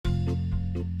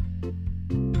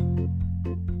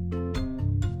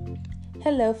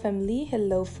Hello, family.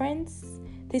 Hello, friends.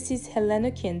 This is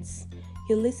Helena Kintz.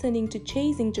 You're listening to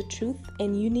Chasing the Truth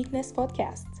and Uniqueness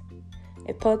podcast,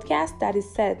 a podcast that is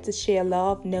set to share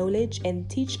love, knowledge, and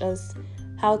teach us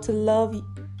how to love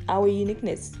our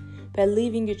uniqueness by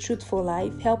living a truthful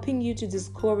life, helping you to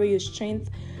discover your strength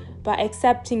by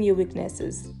accepting your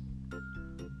weaknesses.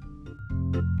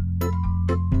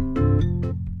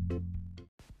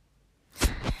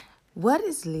 What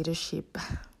is leadership?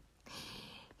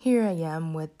 Here I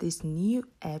am with this new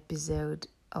episode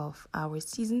of our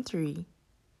season 3.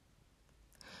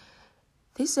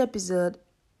 This episode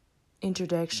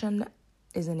introduction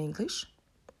is in English,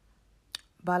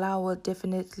 but I will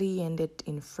definitely end it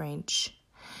in French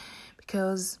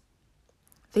because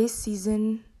this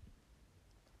season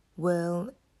will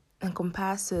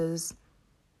encompasses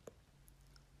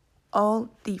all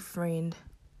different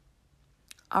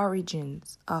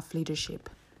origins of leadership.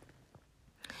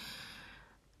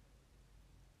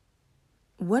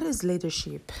 What is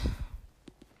leadership?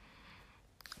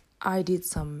 I did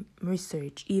some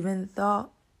research, even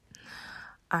though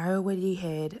I already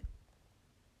had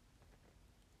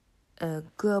a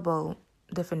global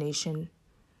definition,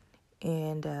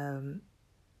 and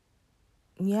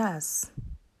yes,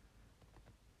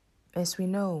 as we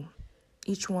know,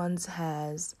 each one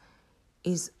has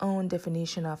his own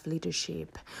definition of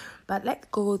leadership. But let's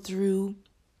go through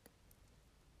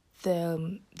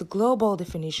the global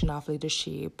definition of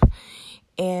leadership,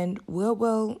 and we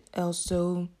will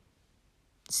also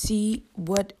see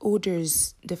what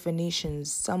others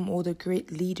definitions, some other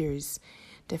great leaders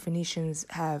definitions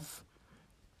have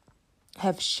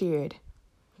shared.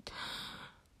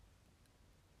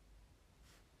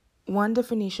 One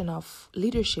definition of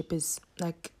leadership is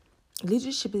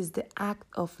leadership is the act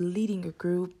of leading a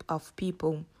group of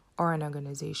people or an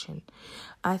organization.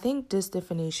 I think this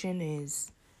definition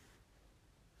is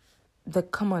the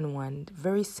common one,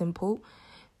 very simple,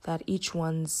 that each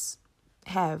one's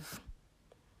have.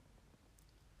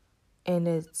 And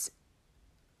it's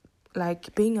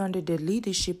like being under the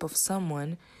leadership of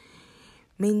someone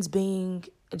means being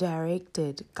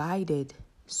directed, guided,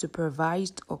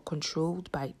 supervised, or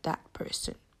controlled by that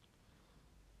person.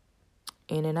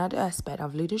 And another aspect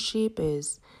of leadership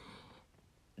is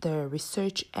the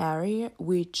research area,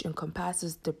 which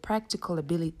encompasses the practical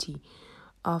ability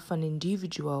of an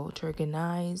individual to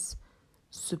organize,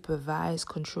 supervise,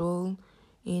 control,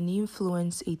 and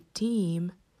influence a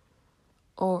team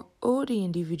or other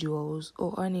individuals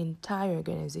or an entire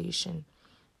organization.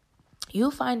 You'll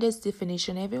find this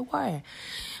definition everywhere.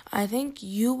 I think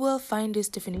you will find this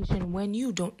definition when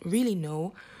you don't really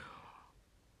know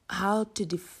how to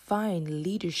define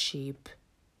leadership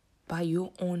by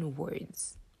your own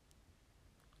words.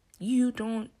 You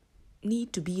don't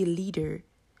need to be a leader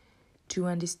to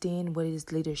understand what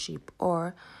is leadership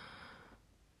or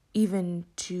even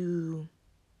to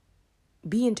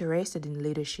be interested in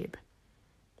leadership.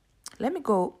 Let me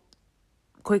go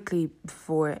quickly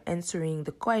before answering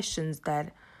the questions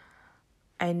that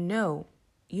I know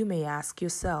you may ask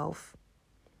yourself.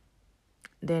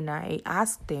 Then I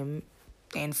ask them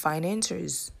and find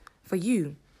answers for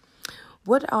you.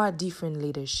 What are different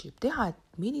leadership? There are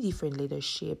many different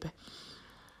leadership.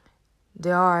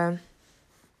 There are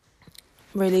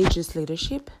religious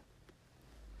leadership.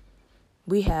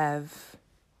 We have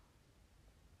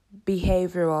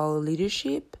behavioral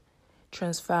leadership,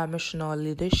 transformational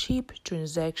leadership,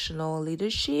 transactional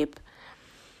leadership.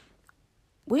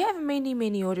 We have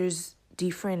many others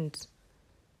different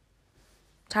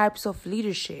types of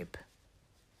leadership.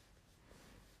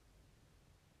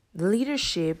 The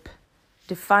leadership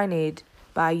defined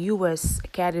by U.S.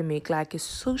 academic like a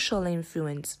social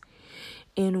influence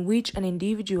in which an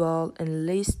individual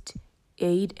enlists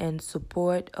aid and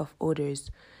support of others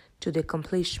to the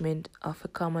accomplishment of a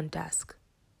common task.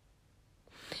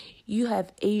 You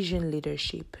have Asian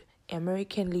leadership.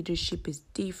 American leadership is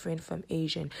different from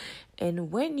Asian.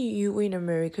 And when you in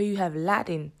America, you have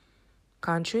Latin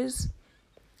countries.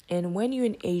 And when you're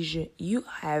in Asia, you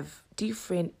have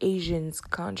different Asian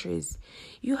countries.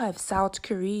 You have South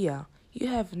Korea. You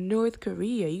have North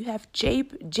Korea. You have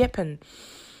Japan.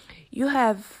 You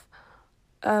have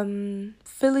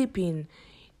Philippines,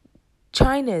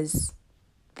 China's.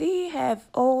 They have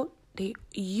all the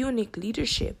unique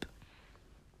leadership.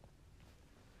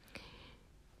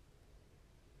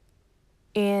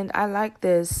 And I like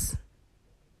this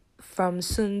from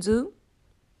Sun Tzu,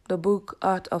 the book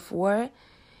Art of War.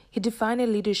 He defined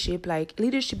leadership like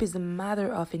leadership is a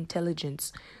matter of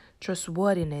intelligence,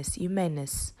 trustworthiness,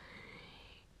 humaneness,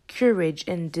 courage,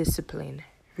 and discipline.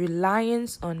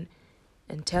 Reliance on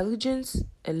intelligence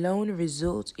alone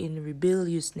results in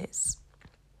rebelliousness.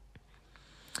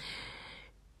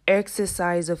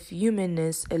 Exercise of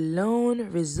humanness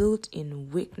alone results in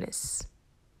weakness.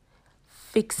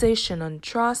 Fixation on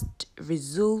trust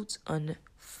results in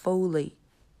folly.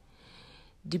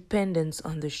 Dependence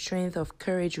on the strength of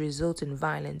courage results in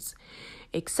violence.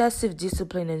 Excessive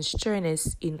discipline and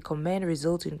sternness in command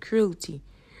result in cruelty.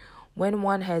 When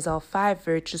one has all 5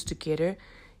 virtues together,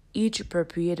 each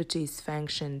appropriated to its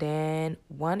function, then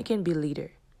one can be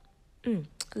leader.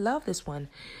 Love this one.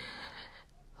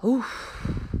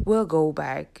 We'll go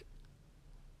back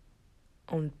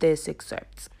on this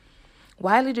excerpt.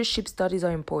 Why leadership studies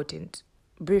are important?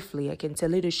 Briefly, I can say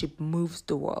leadership moves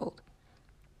the world.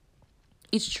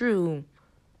 It's true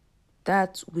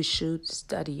that we should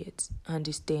study it,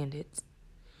 understand it.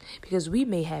 Because we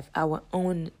may have our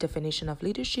own definition of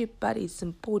leadership, but it's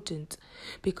important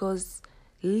because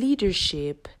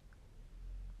leadership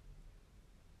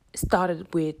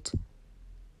started with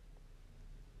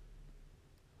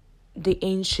the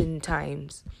ancient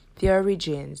times, the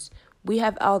origins. We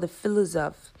have all the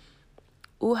philosophers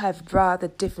who have brought the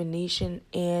definition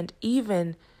and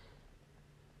even,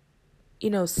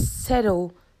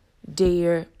 settle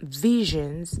their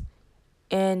visions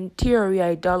and theory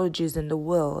ideologies in the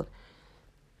world.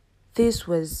 This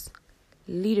was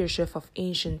leadership of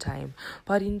ancient time.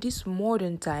 But in this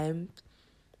modern time,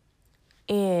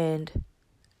 and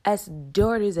as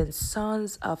daughters and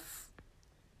sons of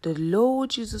the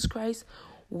Lord Jesus Christ,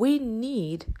 we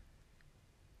need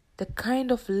the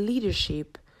kind of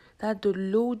leadership that the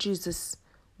Lord Jesus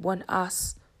wants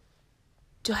us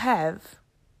to have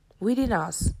within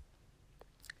us.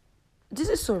 This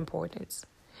is so important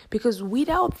because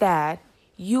without that,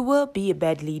 you will be a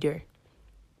bad leader.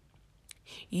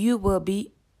 You will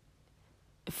be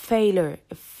a failure,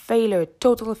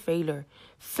 total failure,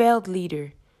 failed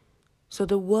leader. So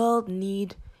the world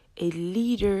needs a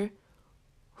leader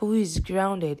who is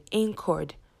grounded,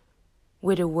 anchored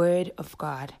with the word of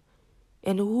God,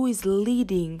 and who is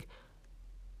leading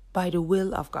by the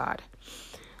will of God.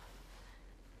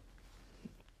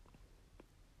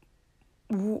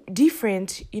 There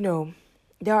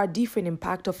are different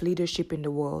impact of leadership in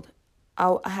the world.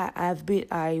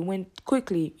 I went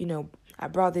quickly, I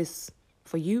brought this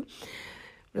for you.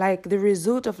 Like the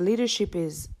result of leadership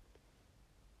is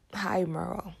high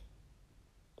moral.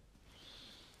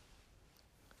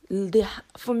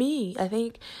 For me, I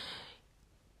think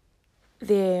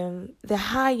the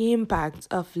high impact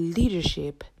of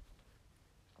leadership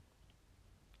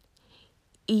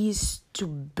is to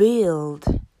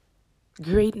build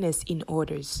greatness in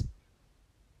others.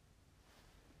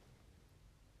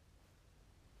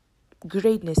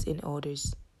 Greatness in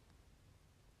others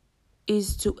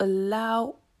is to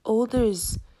allow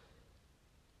others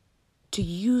to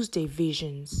use their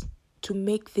visions, to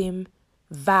make them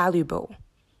valuable.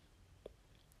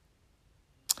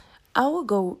 I will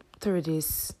go through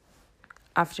this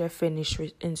after I finish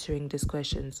answering these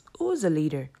questions. Who is a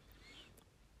leader?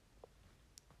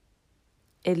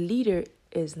 A leader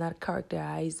is not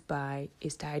characterized by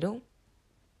his title,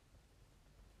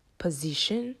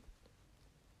 position,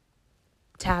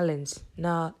 talents,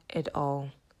 not at all.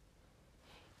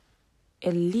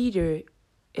 A leader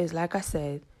is, like I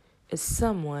said, is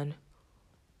someone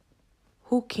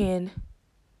who can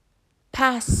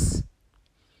pass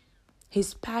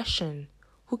his passion,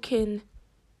 who can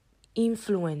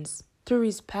influence through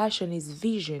his passion, his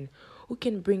vision, who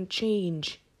can bring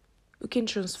change, who can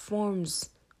transform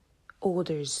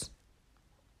others,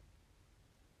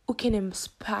 who can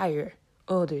inspire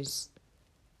others.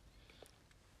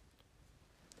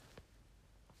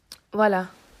 Voilà.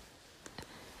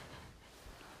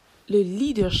 Le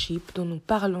leadership dont nous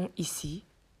parlons ici,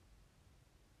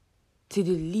 c'est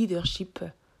le leadership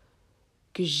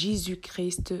que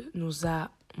Jésus-Christ nous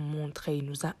a montré,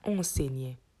 nous a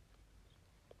enseigné.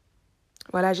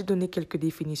 Voilà, j'ai donné quelques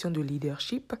définitions de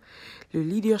leadership. Le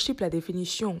leadership, la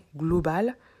définition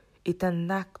globale, est un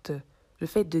acte, le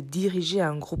fait de diriger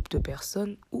un groupe de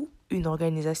personnes ou une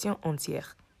organisation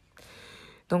entière.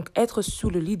 Donc, être sous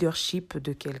le leadership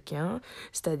de quelqu'un,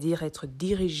 c'est-à-dire être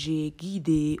dirigé,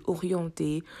 guidé,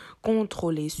 orienté,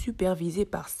 contrôlé, supervisé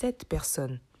par cette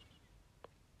personne.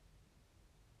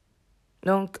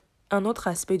 Donc, un autre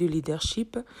aspect du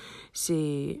leadership,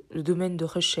 c'est le domaine de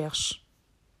recherche.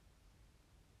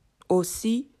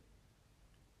 Aussi,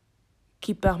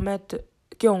 qui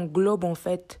englobe en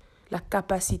fait la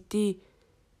capacité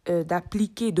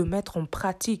d'appliquer, de mettre en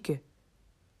pratique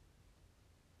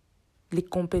les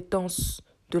compétences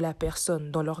de la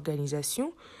personne dans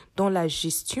l'organisation, dans la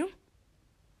gestion,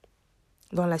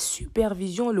 dans la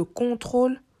supervision, le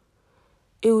contrôle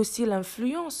et aussi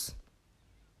l'influence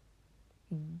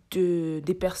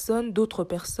des personnes, d'autres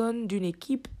personnes, d'une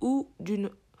équipe ou d'une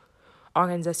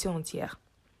organisation entière.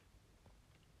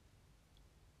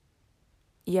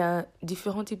 Il y a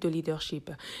différents types de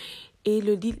leadership. Et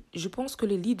je pense que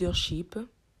le leadership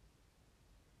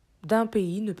d'un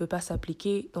pays ne peut pas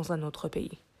s'appliquer dans un autre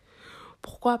pays.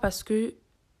 Pourquoi ? Parce que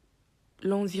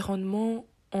l'environnement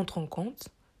entre en compte,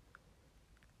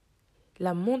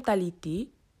 la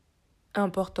mentalité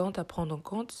importante à prendre en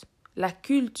compte, la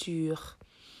culture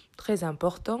très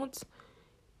importante,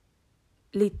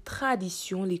 les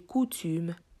traditions, les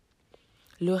coutumes,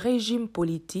 le régime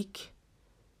politique,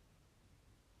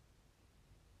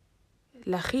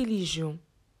 la religion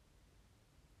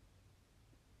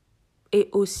et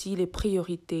aussi les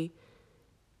priorités,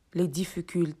 les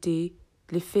difficultés,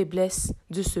 les faiblesses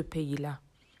de ce pays-là.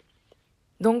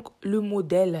 Donc le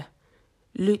modèle,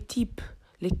 le type,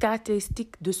 les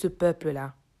caractéristiques de ce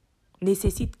peuple-là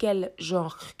nécessitent quel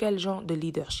genre de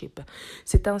leadership.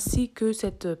 C'est ainsi que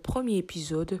cet premier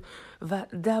épisode va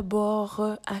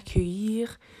d'abord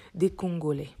accueillir des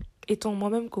Congolais. Étant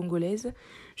moi-même congolaise,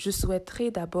 je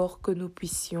souhaiterais d'abord que nous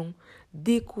puissions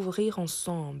découvrir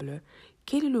ensemble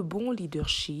quel est le bon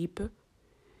leadership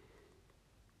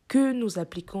que nous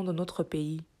appliquons dans notre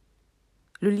pays.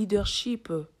 Le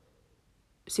leadership,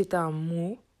 c'est un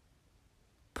mot.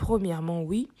 Premièrement,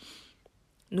 oui,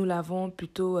 nous l'avons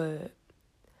plutôt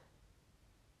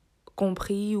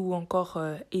compris ou encore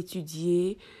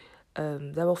étudié,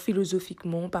 d'abord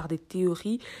philosophiquement par des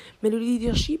théories, mais le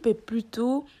leadership est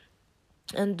plutôt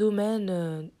un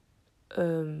domaine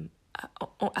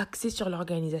axé sur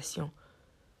l'organisation,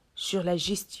 sur la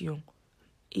gestion.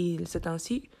 Et c'est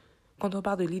ainsi, quand on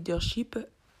parle de leadership,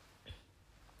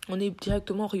 on est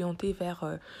directement orienté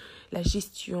vers la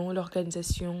gestion,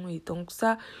 l'organisation. Et donc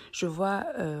ça, je vois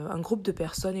un groupe de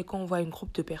personnes. Et quand on voit un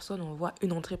groupe de personnes, on voit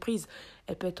une entreprise.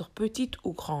 Elle peut être petite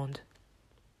ou grande.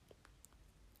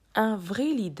 Un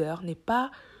vrai leader n'est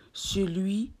pas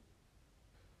celui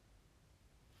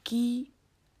qui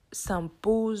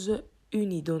s'impose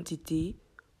une identité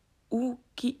ou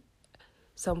qui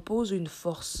s'impose une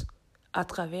force à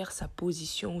travers sa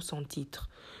position ou son titre.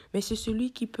 Mais c'est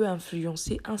celui qui peut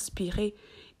influencer, inspirer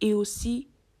et aussi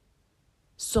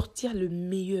sortir le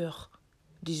meilleur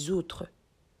des autres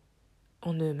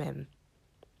en eux-mêmes.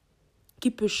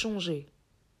 Qui peut changer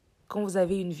quand vous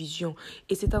avez une vision.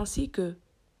 Et c'est ainsi que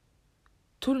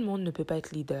tout le monde ne peut pas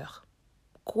être leader.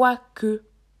 Quoique,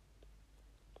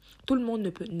 tout le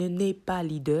monde n'est pas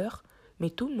leader, mais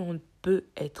tout le monde peut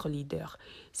être leader.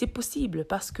 C'est possible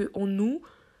parce que en nous,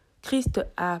 Christ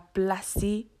a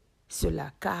placé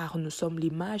cela, car nous sommes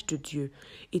l'image de Dieu.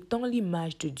 Étant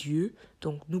l'image de Dieu,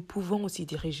 donc nous pouvons aussi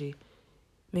diriger.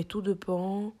 Mais tout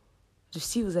dépend de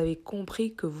si vous avez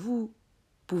compris que vous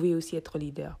pouvez aussi être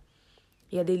leader.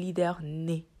 Il y a des leaders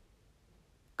nés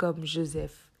comme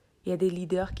Joseph. Il y a des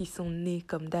leaders qui sont nés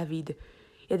comme David.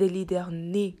 Il y a des leaders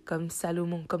nés comme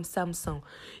Salomon, comme Samson.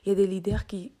 Il y a des leaders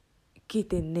qui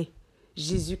étaient nés.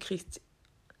 Jésus-Christ,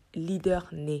 leader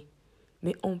né.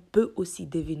 Mais on peut aussi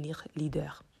devenir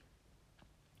leader.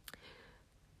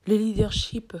 Le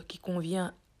leadership qui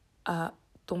convient à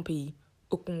ton pays,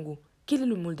 au Congo, quel est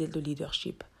le modèle de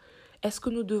leadership ? Est-ce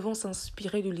que nous devons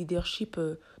s'inspirer du leadership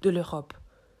de l'Europe,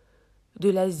 de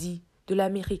l'Asie, de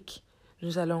l'Amérique ?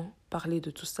 Nous allons parler de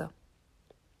tout ça.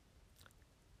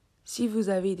 Si vous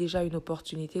avez déjà une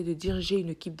opportunité de diriger une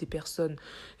équipe de personnes,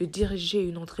 de diriger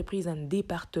une entreprise, un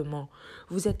département,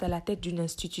 vous êtes à la tête d'une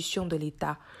institution de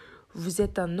l'État, vous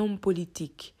êtes un homme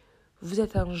politique, vous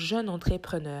êtes un jeune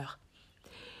entrepreneur,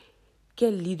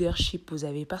 quel leadership vous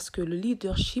avez ? Parce que le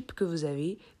leadership que vous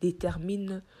avez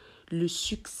détermine le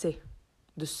succès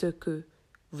de ce que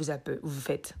vous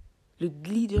faites. Le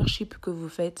leadership que vous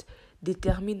faites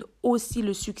détermine aussi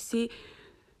le succès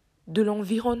de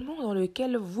l'environnement dans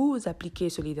lequel vous appliquez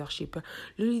ce leadership.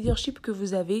 Le leadership que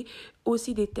vous avez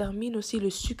aussi détermine aussi le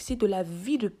succès de la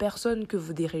vie de personnes que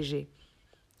vous dirigez.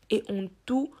 Et en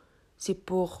tout, c'est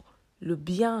pour le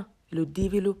bien, le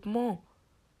développement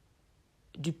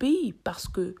du pays, parce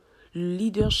que le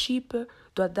leadership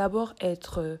doit d'abord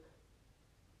être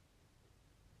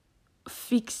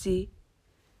fixé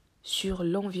sur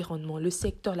l'environnement, le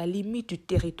secteur, la limite du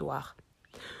territoire.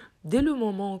 Dès le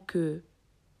moment que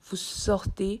vous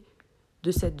sortez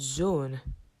de cette zone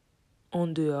en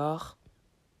dehors,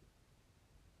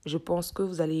 je pense que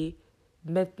vous allez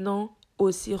maintenant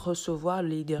aussi recevoir le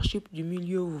leadership du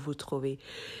milieu où vous vous trouvez.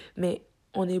 Mais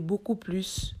on est beaucoup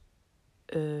plus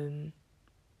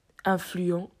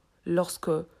influent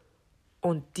lorsque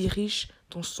on dirige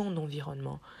dans son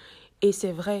environnement. Et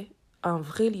c'est vrai, un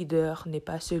vrai leader n'est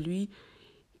pas celui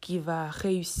qui va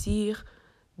réussir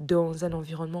dans un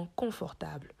environnement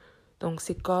confortable. Donc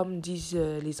c'est comme disent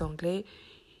les Anglais,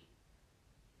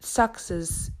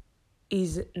 success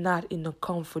is not in a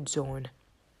comfort zone.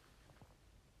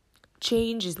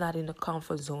 Change is not in a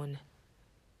comfort zone.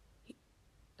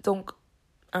 Donc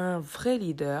un vrai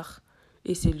leader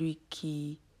est celui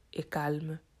qui est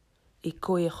calme, est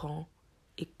cohérent,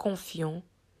 est confiant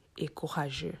et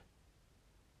courageux.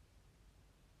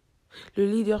 Le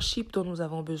leadership dont nous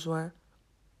avons besoin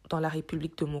dans la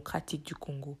République démocratique du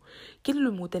Congo. Quel est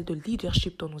le modèle de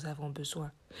leadership dont nous avons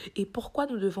besoin? Et pourquoi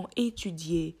nous devons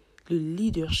étudier le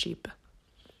leadership?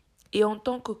 Et en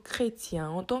tant que chrétien,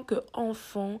 en tant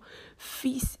qu'enfant,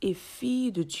 fils et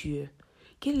fille de Dieu,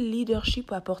 quel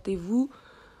leadership apportez-vous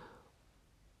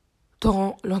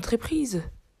dans l'entreprise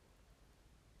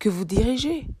que vous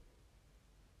dirigez,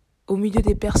 au milieu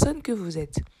des personnes que vous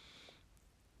êtes?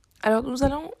 Alors nous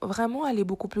allons vraiment aller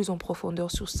beaucoup plus en profondeur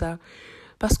sur ça,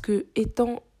 parce que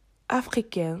étant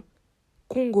africains,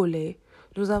 congolais,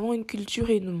 nous avons une culture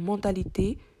et une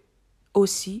mentalité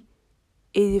aussi,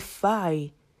 et des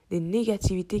failles, des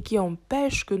négativités qui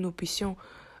empêchent que nous puissions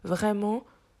vraiment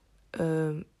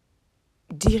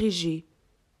diriger,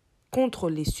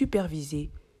 contrôler,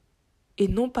 superviser, et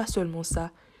non pas seulement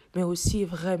ça, mais aussi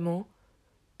vraiment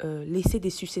laisser des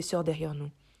successeurs derrière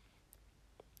nous.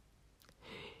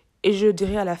 Et je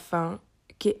dirais à la fin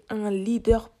qu'un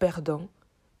leader perdant,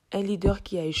 un leader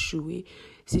qui a échoué,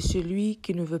 c'est celui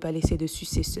qui ne veut pas laisser de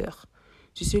successeurs.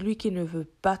 C'est celui qui ne veut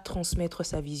pas transmettre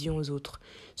sa vision aux autres.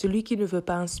 Celui qui ne veut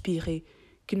pas inspirer,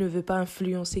 qui ne veut pas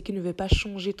influencer, qui ne veut pas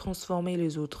changer, transformer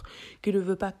les autres, qui ne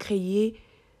veut pas créer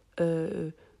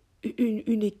une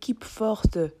équipe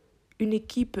forte, une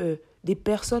équipe des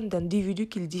personnes, d'individus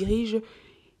qu'il dirige,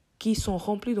 qui sont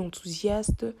remplis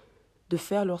d'enthousiasme de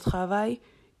faire leur travail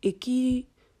et qui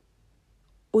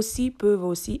aussi peuvent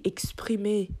aussi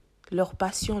exprimer leur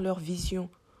passion, leur vision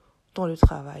dans le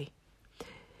travail.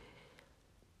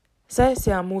 Ça,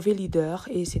 c'est un mauvais leader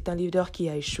et c'est un leader qui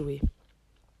a échoué.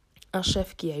 Un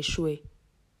chef qui a échoué.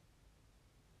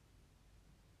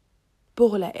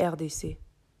 Pour la RDC,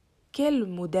 quel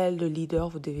modèle de leader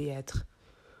vous devez être?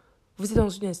 Vous êtes dans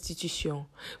une institution.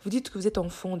 Vous dites que vous êtes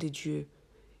enfant de Dieu.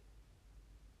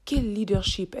 Quel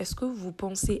leadership? Est-ce que vous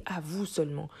pensez à vous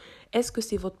seulement? Est-ce que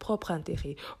c'est votre propre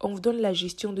intérêt? On vous donne la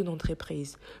gestion d'une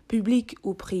entreprise, publique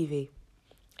ou privée.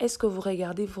 Est-ce que vous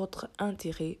regardez votre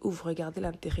intérêt ou vous regardez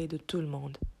l'intérêt de tout le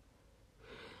monde?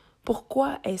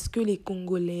 Pourquoi est-ce que les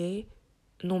Congolais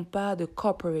n'ont pas de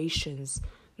corporations,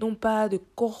 n'ont pas de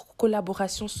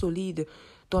collaboration solide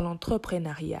dans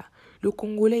l'entrepreneuriat? Le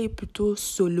Congolais est plutôt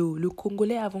solo, le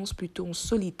Congolais avance plutôt en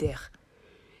solitaire.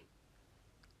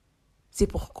 C'est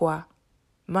pourquoi,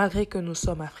 malgré que nous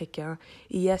sommes africains,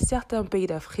 il y a certains pays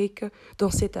d'Afrique dont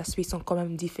cet aspect sont quand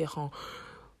même différents.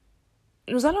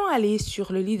 Nous allons aller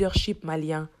sur le leadership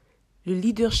malien, le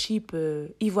leadership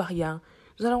ivoirien.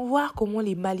 Nous allons voir comment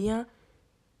les Maliens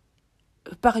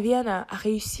parviennent à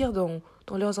réussir dans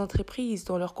leurs entreprises,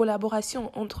 dans leurs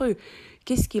collaborations entre eux.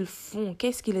 Qu'est-ce qu'ils font?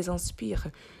 Qu'est-ce qui les inspire?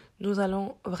 Nous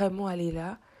allons vraiment aller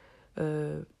là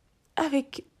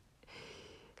avec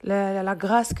la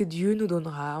grâce que Dieu nous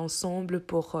donnera ensemble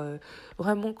pour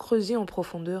vraiment creuser en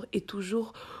profondeur et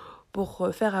toujours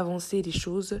pour faire avancer les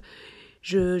choses.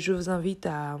 Je vous invite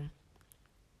à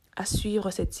suivre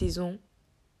cette saison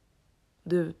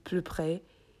de plus près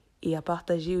et à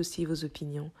partager aussi vos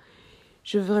opinions.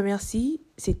 Je vous remercie.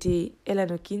 C'était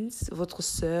Ellen Hawkins, votre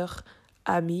sœur,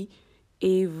 amie,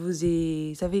 et vous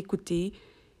avez écouté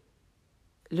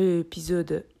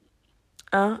l'épisode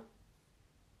 1.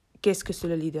 Qu'est-ce que c'est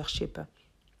le leadership?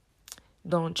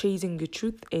 Dans Chasing the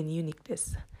Truth and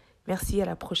Uniqueness. Merci, à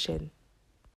la prochaine.